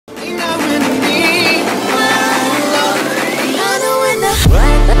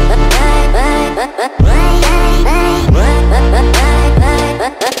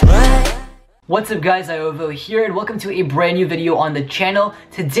What's up guys, Ziovo here and welcome to a brand new video on the channel.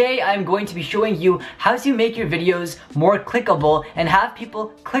 Today I'm going to be showing you how to make your videos more clickable and have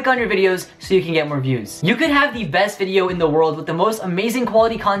people click on your videos so you can get more views. You could have the best video in the world with the most amazing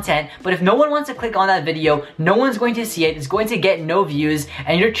quality content, but if no one wants to click on that video, no one's going to see it, it's going to get no views,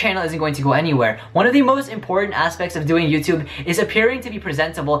 and your channel isn't going to go anywhere. One of the most important aspects of doing YouTube is appearing to be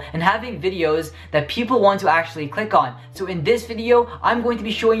presentable and having videos that people want to actually click on. So in this video, I'm going to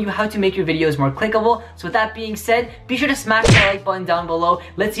be showing you how to make your videos more clickable. So with that being said, be sure to smash the like button down below.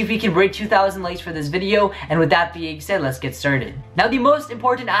 Let's see if we can break 2,000 likes for this video. And with that being said, let's get started. Now the most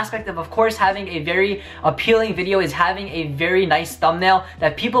important aspect of course having a very appealing video is having a very nice thumbnail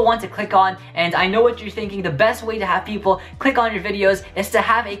that people want to click on. And I know what you're thinking, the best way to have people click on your videos is to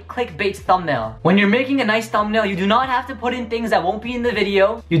have a clickbait thumbnail. When you're making a nice thumbnail, you do not have to put in things that won't be in the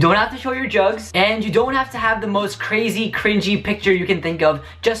video, you don't have to show your jugs, and you don't have to have the most crazy, cringy picture you can think of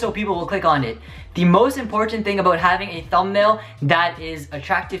just so people will click on it. The most important thing about having a thumbnail that is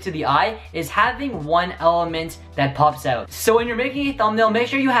attractive to the eye is having one element that pops out. So when you're making a thumbnail, make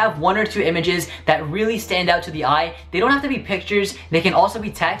sure you have one or two images that really stand out to the eye. They don't have to be pictures, they can also be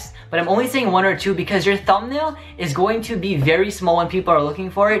text, but I'm only saying one or two because your thumbnail is going to be very small when people are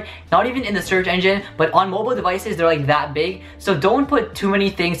looking for it. Not even in the search engine, but on mobile devices, they're like that big. So don't put too many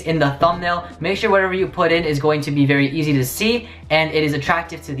things in the thumbnail. Make sure whatever you put in is going to be very easy to see and it is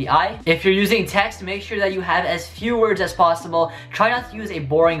attractive to the eye. If you're using text, make sure that you have as few words as possible. Try not to use a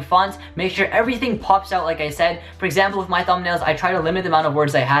boring font. Make sure everything pops out like I said. For example, with my thumbnails, I try to limit the amount of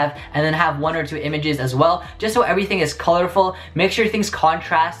words I have and then have one or two images as well, just so everything is colorful. Make sure things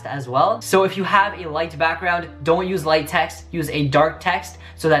contrast as well. So if you have a light background, don't use light text, use a dark text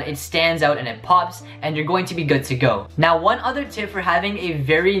so that it stands out and it pops, and you're going to be good to go. Now, one other tip for having a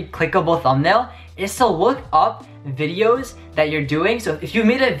very clickable thumbnail is to look up videos that you're doing. So if you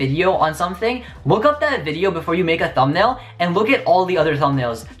made a video on something, look up that video before you make a thumbnail and look at all the other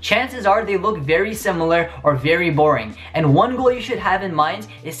thumbnails. Chances are they look very similar or very boring. And one goal you should have in mind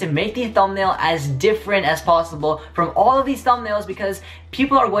is to make the thumbnail as different as possible from all of these thumbnails, because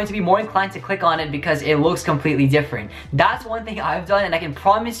people are going to be more inclined to click on it because it looks completely different. That's one thing I've done and I can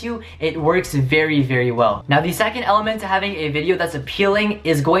promise you it works very, very well. Now the second element to having a video that's appealing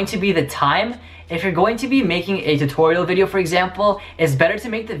is going to be the time. If you're going to be making a tutorial video, for example, it's better to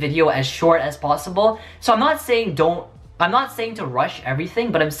make the video as short as possible. So I'm not saying to rush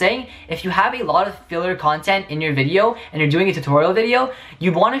everything, but I'm saying if you have a lot of filler content in your video and you're doing a tutorial video,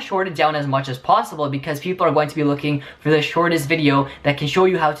 you want to short it down as much as possible because people are going to be looking for the shortest video that can show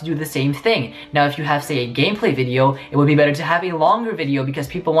you how to do the same thing. Now, if you have, say, a gameplay video, it would be better to have a longer video because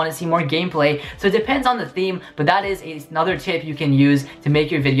people want to see more gameplay. So it depends on the theme, but that is another tip you can use to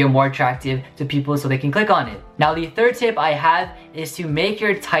make your video more attractive to people so they can click on it. Now, the third tip I have is to make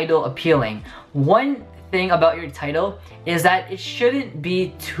your title appealing. One thing about your title is that it shouldn't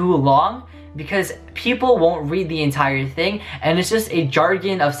be too long because people won't read the entire thing and it's just a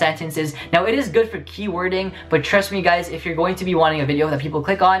jargon of sentences. Now it is good for keywording, but trust me guys, if you're going to be wanting a video that people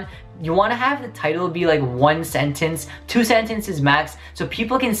click on, you want to have the title be like one sentence, two sentences max, so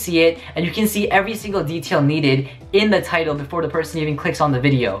people can see it and you can see every single detail needed in the title before the person even clicks on the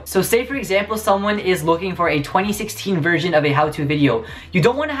video. So say for example, someone is looking for a 2016 version of a how-to video. You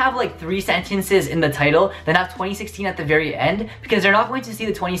don't want to have like 3 sentences in the title, then have 2016 at the very end, because they're not going to see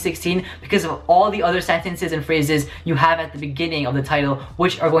the 2016 because of all the other sentences and phrases you have at the beginning of the title,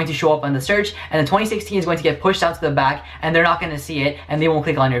 which are going to show up on the search, and the 2016 is going to get pushed out to the back and they're not going to see it and they won't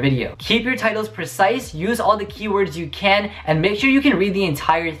click on your video. Keep your titles precise, use all the keywords you can, and make sure you can read the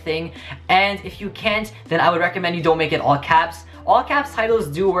entire thing. And if you can't, then I would recommend you don't make it all caps. All caps titles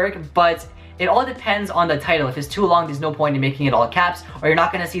do work, but it all depends on the title. If it's too long, there's no point in making it all caps or you're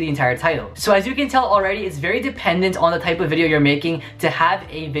not gonna see the entire title. So as you can tell already, it's very dependent on the type of video you're making to have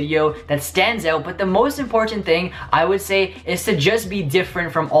a video that stands out. But the most important thing I would say is to just be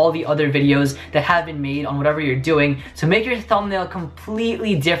different from all the other videos that have been made on whatever you're doing. So make your thumbnail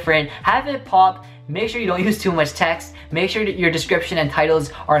completely different, have it pop. Make sure you don't use too much text. Make sure that your description and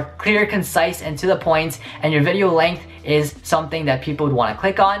titles are clear, concise, and to the point, and your video length is something that people would want to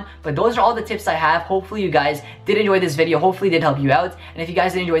click on. But those are all the tips I have. Hopefully you guys did enjoy this video. Hopefully it did help you out. And if you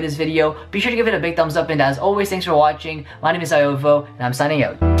guys did enjoy this video, be sure to give it a big thumbs up. And as always, thanks for watching. My name is Ziovo, and I'm signing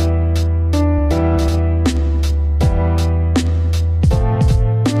out.